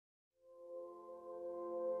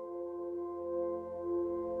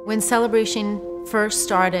When Celebration first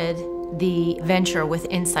started the venture with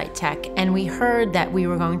Insight Tech, and we heard that we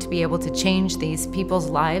were going to be able to change these people's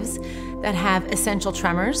lives that have essential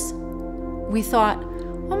tremors, we thought,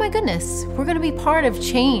 oh my goodness, we're going to be part of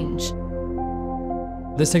change.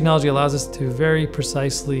 This technology allows us to very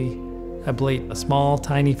precisely ablate a small,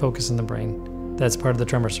 tiny focus in the brain that's part of the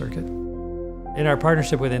tremor circuit. In our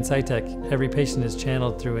partnership with Insight Tech, every patient is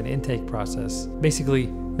channeled through an intake process. Basically,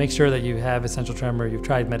 make sure that you have essential tremor, you've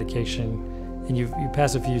tried medication, and you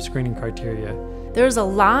pass a few screening criteria. There's a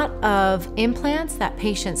lot of implants that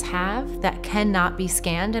patients have that cannot be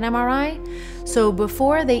scanned in MRI. So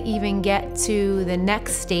before they even get to the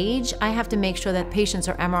next stage, I have to make sure that patients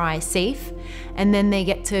are MRI safe. And then they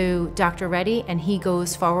get to Dr. Reddy and he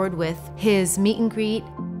goes forward with his meet and greet.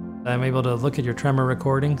 I'm able to look at your tremor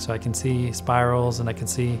recording so I can see spirals and I can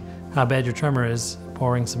see how bad your tremor is,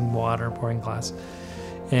 pouring some water, pouring glass.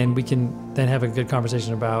 And we can then have a good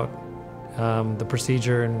conversation about the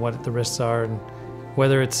procedure and what the risks are and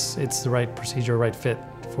whether it's the right procedure, right fit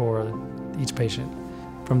for each patient.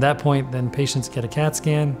 From that point, then patients get a CAT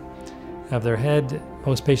scan of their head.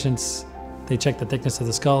 Most patients, they check the thickness of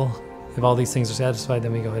the skull. If all these things are satisfied,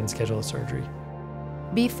 then we go ahead and schedule a surgery.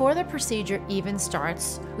 Before the procedure even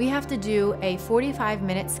starts, we have to do a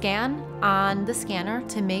 45-minute scan on the scanner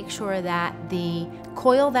to make sure that the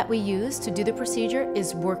coil that we use to do the procedure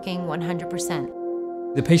is working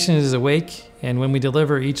 100%. The patient is awake, and when we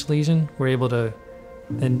deliver each lesion, we're able to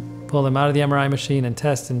then pull them out of the MRI machine and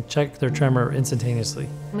test and check their tremor instantaneously.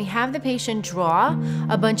 We have the patient draw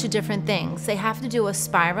a bunch of different things. They have to do a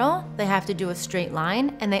spiral, they have to do a straight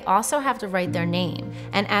line, and they also have to write their name.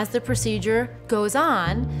 And as the procedure goes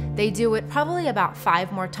on, they do it probably about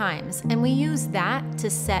 5 more times. And we use that to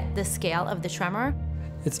set the scale of the tremor.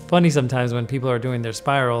 It's funny sometimes when people are doing their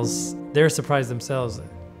spirals, they're surprised themselves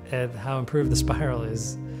at how improved the spiral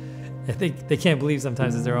is. I think they can't believe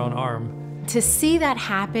sometimes it's their own arm. To see that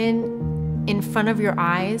happen in front of your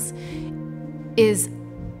eyes is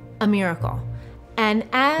a miracle. And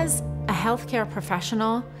as a healthcare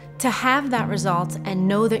professional, to have that result and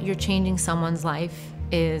know that you're changing someone's life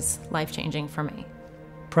is life-changing for me.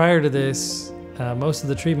 Prior to this, most of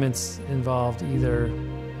the treatments involved either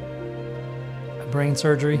a brain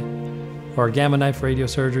surgery or a gamma knife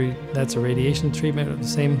radiosurgery. That's a radiation treatment of the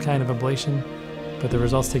same kind of ablation, but the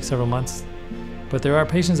results take several months. But there are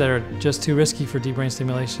patients that are just too risky for deep brain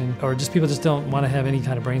stimulation, or just people just don't want to have any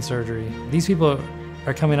kind of brain surgery. These people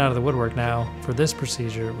are coming out of the woodwork now for this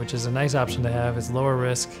procedure, which is a nice option to have. It's lower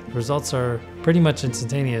risk. The results are pretty much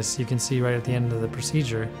instantaneous. You can see right at the end of the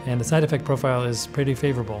procedure, and the side effect profile is pretty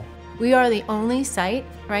favorable. We are the only site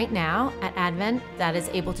right now at Advent that is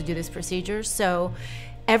able to do this procedure, so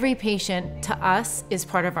every patient to us is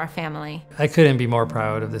part of our family. I couldn't be more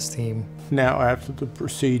proud of this team. Now after the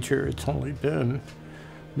procedure, it's only been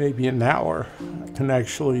maybe an hour. I can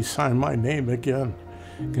actually sign my name again,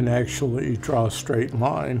 can actually draw a straight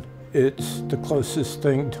line. It's the closest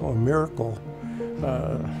thing to a miracle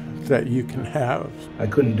that you can have. I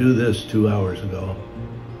couldn't do this 2 hours ago,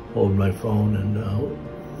 hold my phone and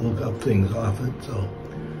look up things off it, so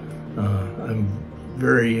I'm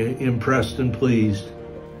very impressed and pleased.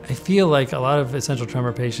 I feel like a lot of essential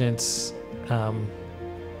tremor patients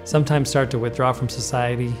sometimes start to withdraw from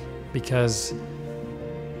society because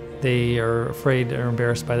they are afraid or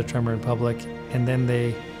embarrassed by the tremor in public, and then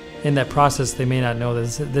in that process, they may not know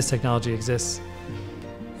that this technology exists.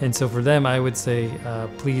 And so for them, I would say,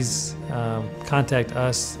 please contact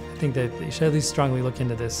us. I think that you should at least strongly look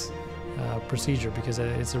into this procedure because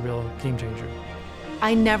it's a real game changer.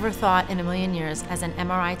 I never thought in a million years as an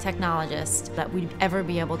MRI technologist that we'd ever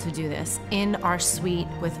be able to do this in our suite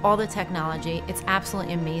with all the technology. It's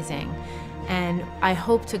absolutely amazing. And I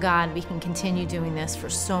hope to God we can continue doing this for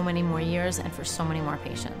so many more years and for so many more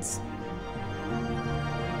patients.